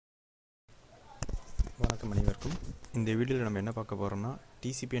வணக்கம் அனைவருக்கும். இந்த வீடியோவில் நம்ம என்ன பார்க்க போகிறோம்னா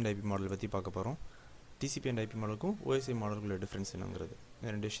TCP and IP மாடல் பற்றி பார்க்க போகிறோம். TCP and IP மாடலுக்கும் OSI மாடலுக்குள்ள difference என்னங்கிறது இந்த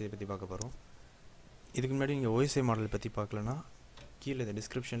ரெண்டு விஷயத்தை பற்றி பார்க்க போகிறோம். இதுக்கு முன்னாடி நீங்கள் OSI மாடல் பற்றி பார்க்கலன்னா கீழே இந்த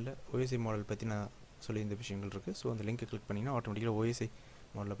டிஸ்கிரிப்ஷனில் OSI மாடல் பற்றி நான் சொல்லி இந்த விஷயங்கள் இருக்குது. ஸோ அந்த லிங்க்கை கிளிக் பண்ணிங்கன்னா ஆட்டோமேட்டிக்காக OSI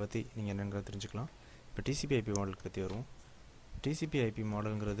மாடலை பற்றி நீங்கள் என்னங்கிறத தெரிஞ்சுக்கலாம். இப்போ TCP IP மாடலுக்கு பற்றி வருவோம். TCP IP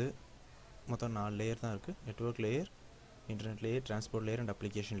மாடலுங்கிறது மொத்தம் 4 லேயர் தான் இருக்குது. Network layer, internet layer, transport layer and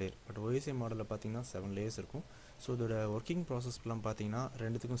application layer. But OSI மாடலில் பார்த்தீங்கன்னா 7 லேயர்ஸ் இருக்கும். ஸோ இதோட ஒர்க்கிங் ப்ராசஸ்லாம் பார்த்தீங்கன்னா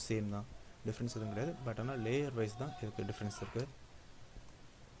ரெண்டுத்துக்கும் சேம் தான், டிஃப்ரென்ஸ் எதுவும் கிடையாது. பட் ஆனால் லேயர் வைஸ் தான் இதுக்கு டிஃப்ரென்ஸ் இருக்குது.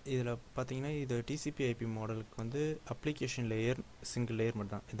 இதில் பார்த்தீங்கன்னா இது TCP IP மாடலுக்கு வந்து அப்ளிகேஷன் லேயர் சிங்கிள் லேயர்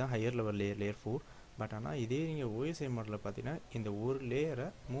மட்டும் தான், இதுதான் ஹையர் லெவல் லேயர் 4. பட் ஆனால் இதே நீங்கள் OSI மாடலில் பார்த்தீங்கன்னா இந்த ஒரு லேயரை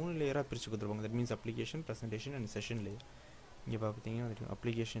 3 லேயராக பிரித்து கொடுத்துருப்பாங்க. That means application, presentation and session layer. இங்கே பார்த்தீங்கன்னா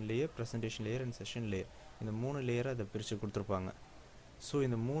application layer, presentation layer and session layer, இந்த 3 லேயரை அதை பிரித்து கொடுத்துருப்பாங்க. ஸோ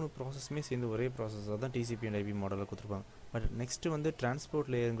இந்த 3 ப்ராசஸுமே சேர்ந்து ஒரே ப்ராசஸாக தான் TCP and IP மாடலில் கொடுத்துருப்பாங்க. பட் நெக்ஸ்ட்டு வந்து டிரான்ஸ்போர்ட்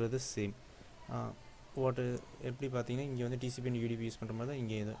லேயருங்கிறது சேம். எப்படி பார்த்தீங்கன்னா இங்கே வந்து TCP and UDP யூஸ் பண்ணுற மாதிரி தான்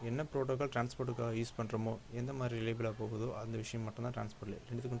இங்கே என்ன ப்ரோட்டோக்கால் டிரான்ஸ்போர்ட்டுக்காக யூஸ் பண்ணுறோமோ, எந்த மாதிரி ரிலேபிளாக போகுதோ அந்த விஷயம் மட்டும் தான் டிரான்ஸ்போர்ட் லேயர்.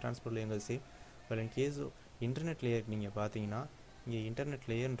 ரெண்டுத்துக்கும் transport லேயருங்கிறது same. But in case internet லேயருக்கு நீங்கள் பார்த்தீங்கன்னா இங்கே இன்டர்நெட்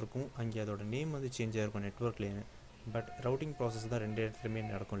லேயர்னு இருக்கும், அங்கே அதோட நேம் வந்து சேஞ்ச் ஆகிருக்கும், network layer. But routing process தான் ரெண்டு இடத்துலையுமே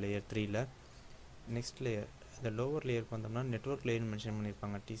நடக்கும் லேயர் 3ல். நெக்ஸ்ட் லேயர் இந்த லோவர் லேயருக்கு வந்தோம்னா நெட்வொர்க் லேயர்னு மென்ஷன்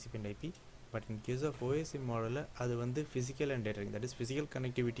பண்ணியிருப்பாங்க TCP and IP. But in case of OSI மாடலில் அது வந்து physical and data, that is physical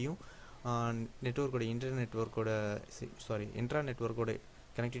கனெக்டிவிட்டியும் நெட்வொர்க்கோட intra நெட்வொர்க்கோட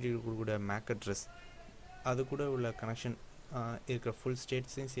connectivity கூட மேக் அட்ரஸ் அது கூட உள்ள கனெக்ஷன் இருக்கிற ஃபுல்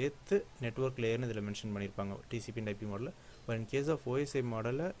ஸ்டேட்ஸையும் சேர்த்து நெட்வொர்க் லேயர்னு இதில் மென்ஷன் பண்ணியிருப்பாங்க TCP and IP மாடலில். But in case of OSI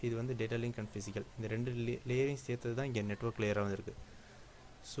மாடலில் இது வந்து டேட்டா லிங்க் அண்ட் ஃபிசிக்கல், இந்த ரெண்டு லேயரையும் சேர்த்து தான் இங்கே நெட்வொர்க் லேயராக வந்துருக்கு.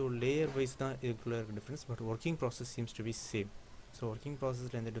 ஸோ லேயர் வைஸ் தான் இதுக்குள்ளே இருக்க difference. But working process seems to be same. So working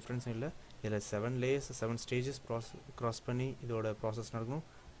ப்ராசஸில் எந்த டிஃப்ரென்ஸும் இல்லை. இதில் 7 லேயர்ஸ் 7 ஸ்டேஜஸ் க்ராஸ் பண்ணி இதோட ப்ராசஸ் நடக்கணும்.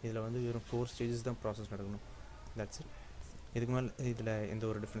 இதில் வந்து வெறும் 4 ஸ்டேஜஸ் தான் ப்ராசஸ் நடக்கணும். That's it. இதுக்கு மேலே இதில் எந்த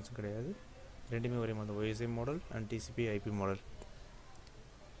ஒரு டிஃப்ரென்ஸும் கிடையாது. ரெண்டுமே ஒரே மாதிரி OSI model and TCP IP model.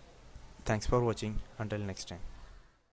 Thanks for வாட்சிங். Until next time.